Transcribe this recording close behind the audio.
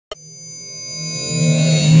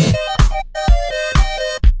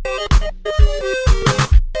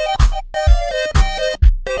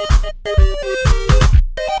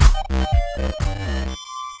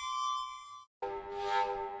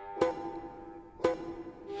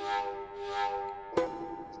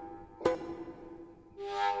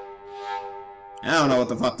I don't know what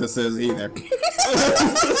the fuck this is either.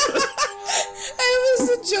 I was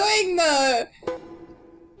enjoying the...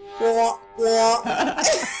 I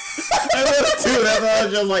was too, that's why I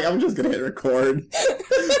was just like, I'm just gonna hit record.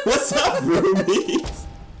 What's up, roomies?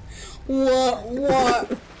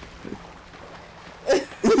 What?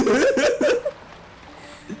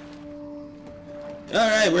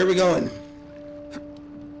 Alright, where are we going?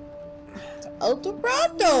 To El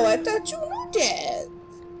Dorado, I thought you knew that.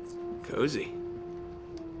 Cozy.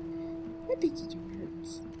 My pinky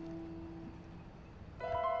hurts.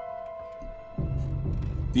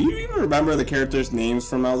 Do you even remember the characters' names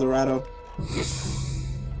from El Dorado?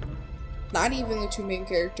 Not even the two main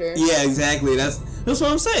characters. Yeah, exactly. That's what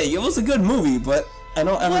I'm saying. It was a good movie, but I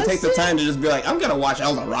don't ever take the time to just be like, I'm gonna watch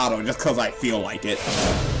El Dorado just because I feel like it.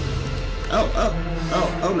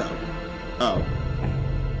 Oh no. Oh.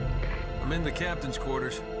 I'm in the captain's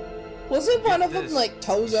quarters. Wasn't one of them like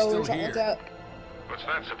Tozo or something like that? What's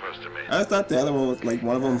that supposed to mean? I thought the other one was like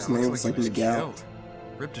one of them's name was like Miguel.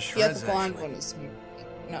 Ripped to Yeah, shreds. the blonde one is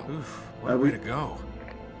no. Oof, what a way to go.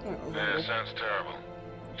 Yeah, sounds terrible.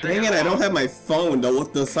 Dang it, I don't have my phone to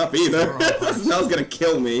look this up either. That was gonna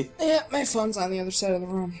kill me. Yeah, my phone's on the other side of the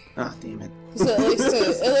room. Ah, damn it. So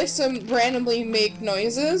at least to randomly make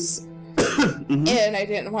noises. And I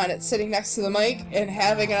didn't want it sitting next to the mic and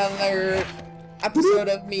having another episode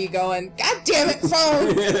of me going, God damn it, phone!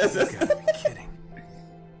 You gotta be kidding.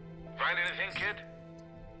 Find anything, kid?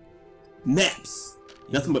 Maps.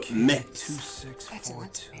 Nothing but maps.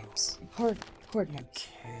 2642. Coordinates.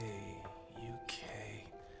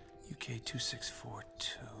 UK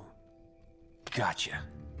 2642. Gotcha.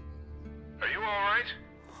 Are you alright?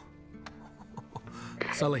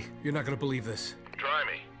 Sully, you're not gonna believe this. Try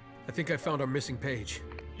me. I think I found our missing page.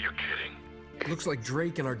 You're kidding. Looks like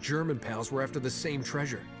Drake and our German pals were after the same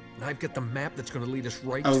treasure. And I've got the map that's gonna lead us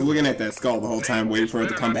right I was to looking at that skull the whole time, waiting for it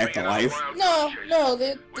to come back to life. No,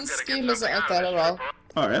 this game isn't like that at all.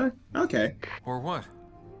 Oh, really? Okay. Or what?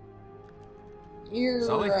 You're,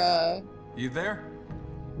 Sully? You there?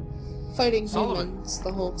 fighting Sullivan. humans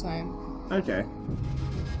the whole time. Okay.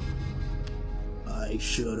 I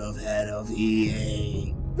should have had a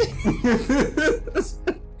VA.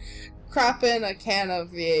 Cropping a can of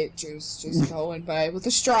V8 juice, just going by with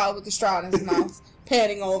a straw in his mouth,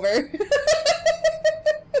 panning over.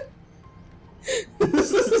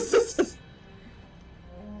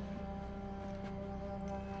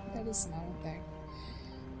 That is not a thing.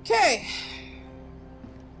 Okay.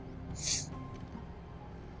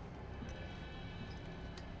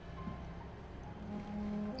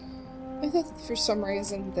 I thought for some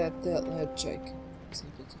reason that ledge I was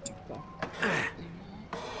able to jump back.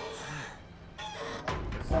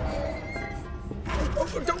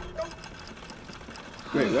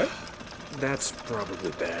 Wait, what? That's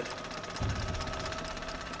probably bad.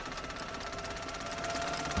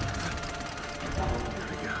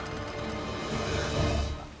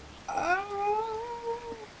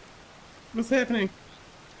 What's happening?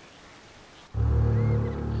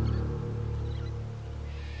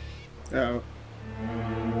 Oh.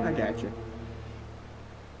 I got you.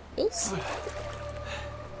 Oops.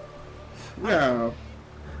 No.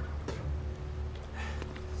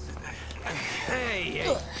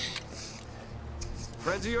 Hey!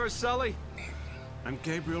 Friends of yours, Sully? I'm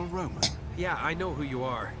Gabriel Roman. Yeah, I know who you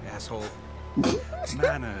are, asshole.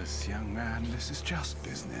 Manners, young man. This is just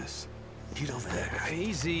business. Get over there.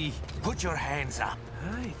 Easy. Put your hands up.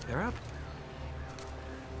 Hi, they're up.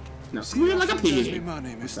 No, squeal like a Owes me pig.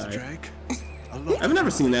 money, Mr. Sorry. Drake. A lot I've never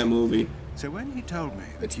of seen money. that movie. So when he told me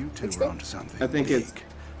that you two which were one? onto something I think big, it's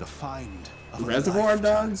the find of a Reservoir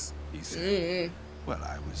lifetime, Dogs? he said. Well,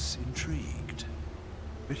 I was intrigued.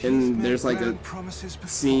 But he's And made there's like a grand promises before,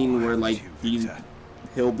 scene where haven't like you, these Victor?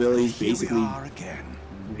 hillbillies Here we basically are again.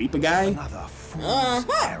 rape a guy, Another fool's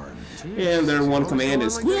errand. and their one command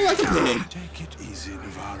is squeal like a pig. Take it easy,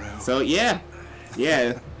 Navarro. So yeah,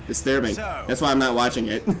 disturbing. So- That's why I'm not watching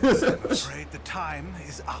it. I'm afraid the time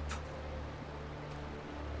is up.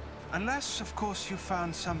 Unless, of course, you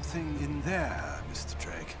found something in there, Mr.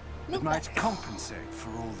 Drake, that might compensate for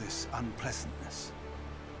all this unpleasantness.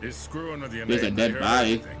 He's screwing with your There's a name. dead I heard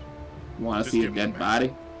body. everything. Want to Just see a give me a dead minute.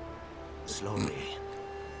 body? Slowly.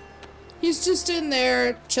 He's just in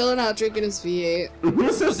there chilling out, drinking his V8. What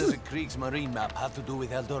does a Kriegsmarine map have to do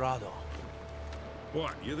with El Dorado?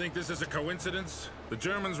 What, you think this is a coincidence? The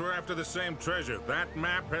Germans were after the same treasure. That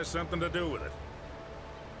map has something to do with it.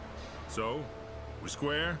 So, we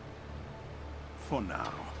square? For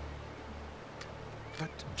now. but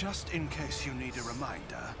just in case you need a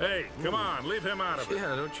reminder. Hey, come on, leave him out of it.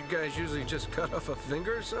 Yeah, don't you guys usually just cut off a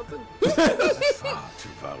finger or something? Far too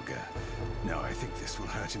vulgar. No, I think this will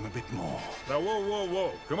hurt him a bit more. Now, whoa, whoa,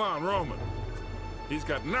 whoa. Come on, Roman. He's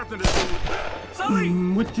got nothing to do with that. Sully!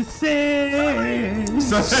 What you say?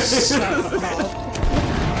 Sully.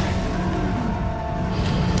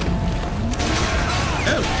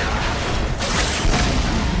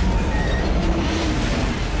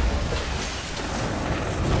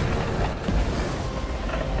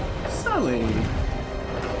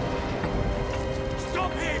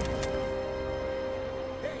 Stop him!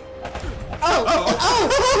 Oh!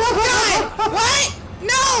 God! What?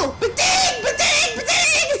 No! Ba-ding!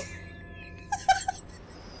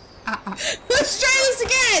 Let's try this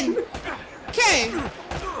again! Okay.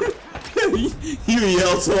 You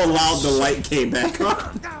yelled so loud the light came back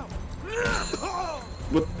on.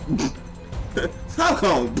 What?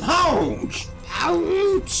 Falcon, pounce!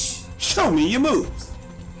 Ouch! Show me your moves.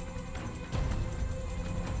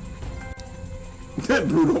 That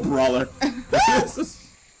brutal brawler.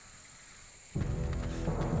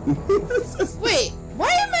 Wait,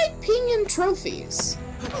 why am I pinging trophies?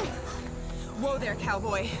 Whoa there,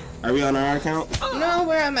 cowboy. Are we on our account? No,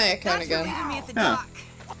 where am I account That's again? relieving me at the Yeah. dock.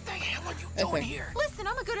 What the hell are you I doing think. here? Listen,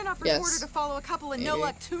 I'm a good enough Yes. reporter to follow a couple of Maybe.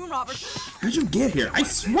 no-luck tomb robbers. How'd you get here? I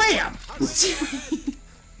swam!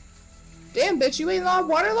 Damn, bitch, you ain't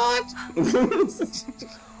waterlogged?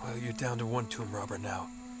 Well, you're down to one tomb robber now.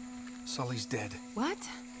 Sully's dead. What?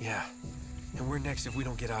 Yeah. And we're next if we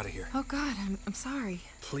don't get out of here. Oh God, I'm sorry.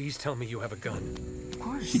 Please tell me you have a gun. Of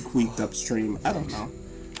course. She queeked upstream. I don't know. All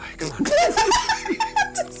right, come on. I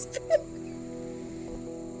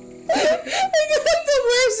got the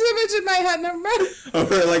worst image in my head, never mind.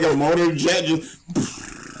 Or like a motor jet just...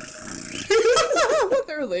 With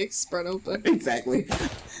their legs spread open. Exactly.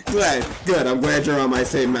 Good, I'm glad you're on my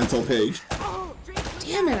same mental page.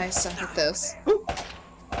 Damn it, I suck at this. Ooh.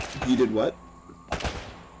 You did what?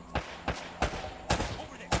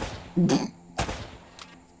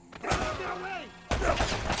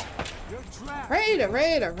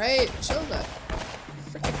 Alright. Chill the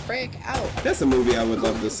frickin' freak out. That's a movie I would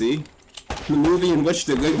love to see. The movie in which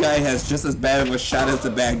the good guy has just as bad of a shot as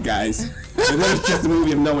the bad guys. And then it's just a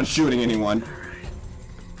movie of no one shooting anyone.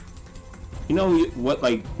 You know what,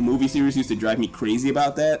 like, movie series used to drive me crazy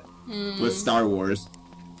about that? Was Star Wars.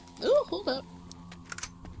 Ooh, hold up.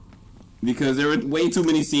 Because there were way too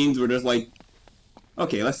many scenes where there's like,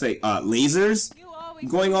 okay, let's say, lasers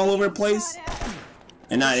going all over the place.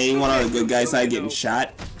 And not anyone on the good guy's side getting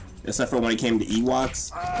shot. Except for when it came to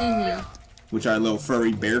Ewoks. Which are little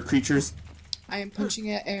furry bear creatures. I am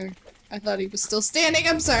punching at air. I thought he was still standing,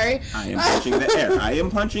 I'm sorry. I am punching the air. I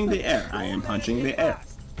am punching the air. I am punching the air.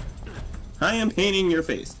 I am painting your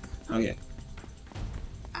face. Okay.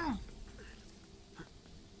 Ow.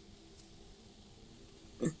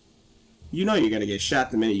 You know you're gonna get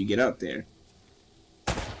shot the minute you get up there.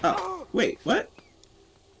 Oh, wait, what?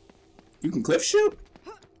 You can cliff shoot?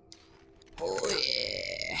 Oh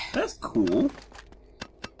yeah. That's cool.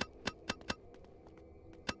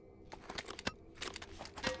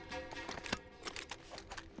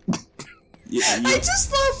 Yeah, I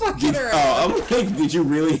just love fucking around. Oh, I'm like, did you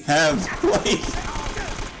really have, like... Okay.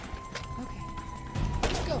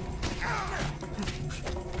 Let's go.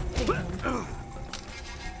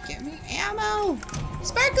 Get me ammo!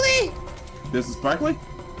 Sparkly! This is Sparkly?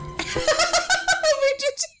 We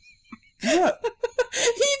just... What?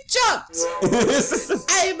 He jumped!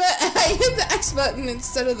 I hit the X button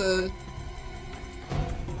instead of the...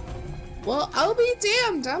 Well, I'll be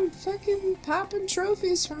damned. I'm fucking popping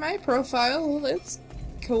trophies for my profile. That's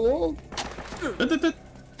cool.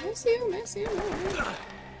 I see him.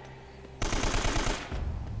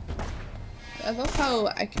 I love how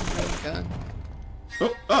I can hold a gun.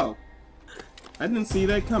 Oh. I didn't see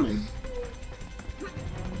that coming.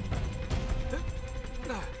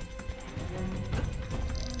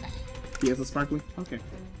 He has a Sparkly? Okay.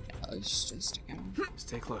 Oh, it's just a gun.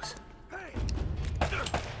 Stay close.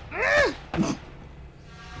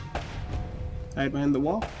 Hide behind the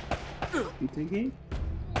wall. You take aim.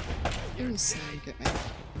 You're sneak at me.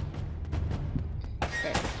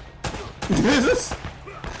 Okay.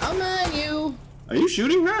 Come on, you. Are you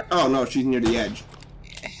shooting her? Oh no, she's near the edge.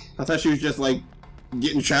 I thought she was just like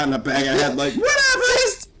getting shot in the back of the head, like whatever.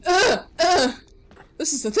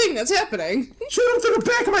 This is the thing that's happening. Shoot him through the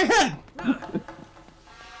back of my head.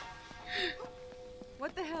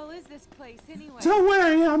 What the hell is this place anyway? Don't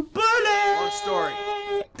worry, I'm bullet. Long story.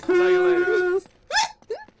 Tell you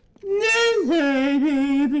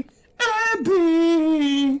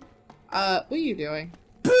What are you doing?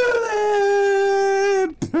 Bullet.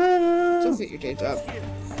 Quit your day job.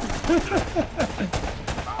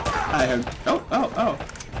 I have. Oh.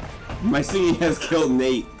 My singing has killed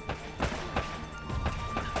Nate.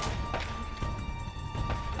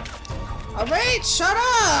 Alright, shut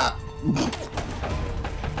up!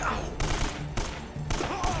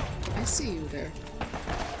 I see you there.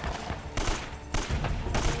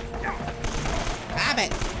 Grab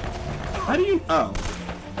it! How do you... Oh.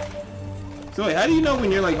 So wait, how do you know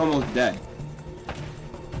when you're like almost dead?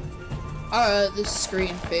 The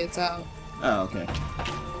screen fades out. Oh, okay.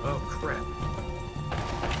 Oh, crap.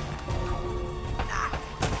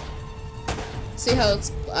 See how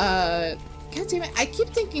it's, God damn it, I keep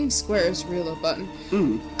thinking square is reload button.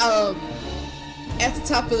 At the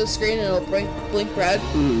top of the screen it'll blink red.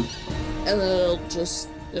 And then it'll just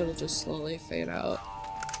slowly fade out.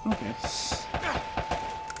 Okay.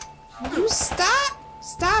 You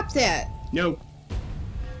stop that! No.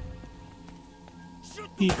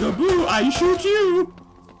 Peekaboo, I shoot you!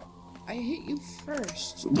 I hit you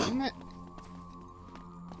first, damn it.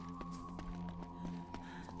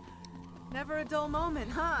 Never a dull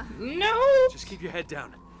moment, huh? No! Just keep your head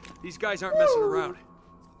down. These guys aren't messing around.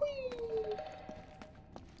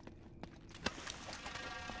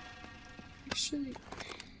 Actually,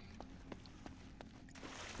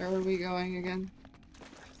 where are we going again?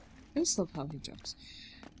 I just love how he jumps.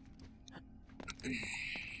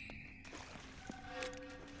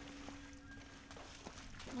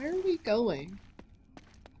 Where are we going?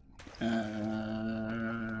 I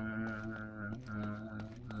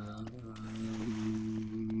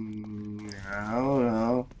don't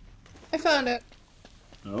know. I found it.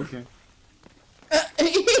 Okay.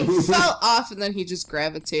 He fell off and then he just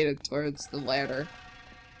gravitated towards the ladder.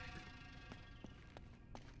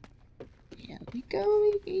 Here we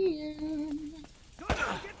go again.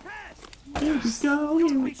 Here we go,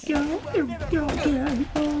 here we go, here we go, here we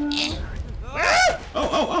go.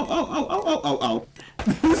 Oh.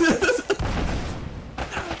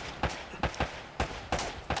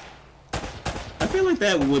 I feel like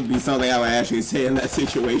that would be something I would actually say in that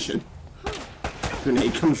situation.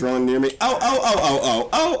 Grenade comes rolling near me. Oh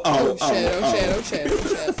shit.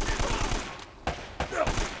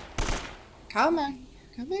 Come on.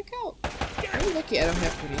 Come back out. I'm lucky I don't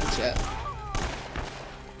have grenades yet.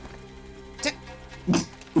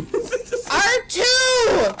 R2!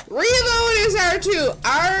 Reload is R2!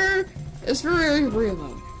 R is for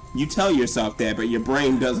reload. You tell yourself that, but your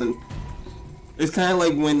brain doesn't. It's kind of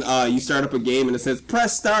like when you start up a game and it says,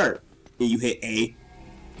 press start, and you hit A.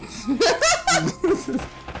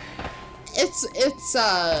 It's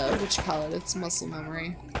what you call it? It's muscle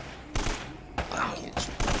memory. Oh, I can't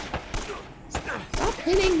shoot. Stop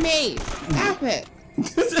hitting me! Stop it!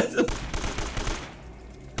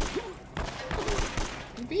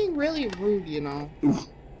 You're being really rude, you know.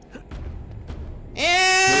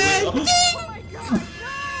 And oh my god!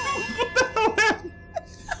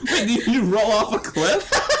 Wait, did you roll off a cliff?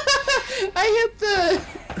 I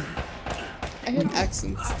hit X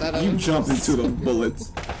instead of... You jumped into the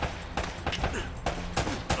bullets.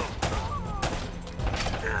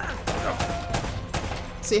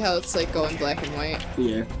 See how it's like going black and white?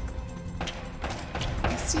 Yeah.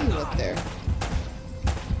 I see you up there.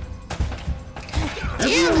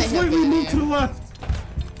 Everyone Damn, I slightly hit move to the left.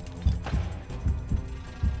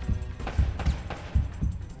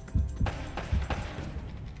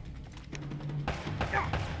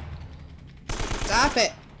 Stop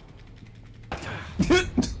it!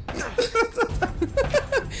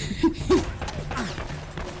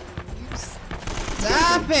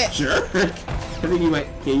 Stop it! Sure. I think you might.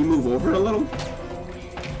 Can you move over a little?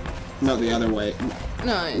 No, the other way.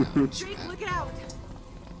 No, I know. Drake, look out!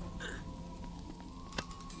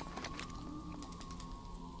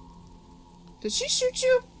 Did she shoot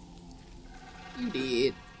you? You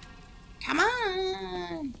did. Come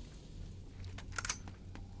on!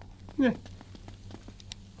 Yeah.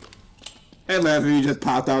 Hey, Matthew, you just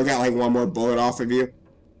popped out. Got like one more bullet off of you.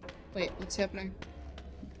 Wait, what's happening?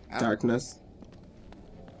 Oh. Darkness.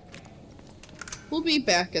 We'll be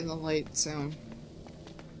back in the light soon.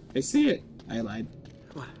 I see it. I lied.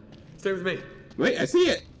 Come on, stay with me. Wait, I see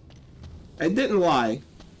it. I didn't lie.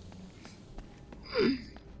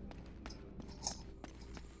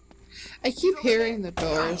 I keep hearing the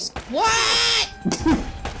doors. What?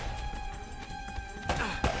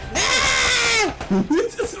 Ah!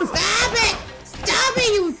 Stop it! Stop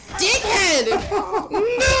it, you dickhead!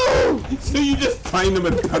 No! So you just find him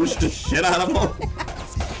and punch the shit out of him?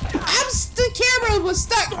 The camera was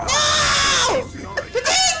stuck. No!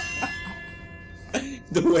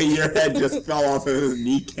 The way your head just fell off of his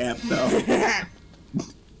kneecap, though.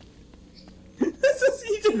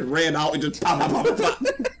 He Ran out and just pop, pop, pop, pop.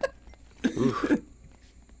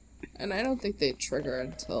 And I don't think they trigger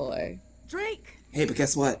until I... Drake! Hey, but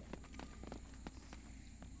guess what?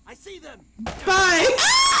 I see them. Bye!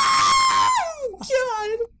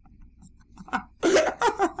 God!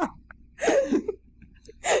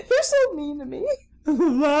 You're so mean to me.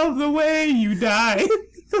 Love the way you die.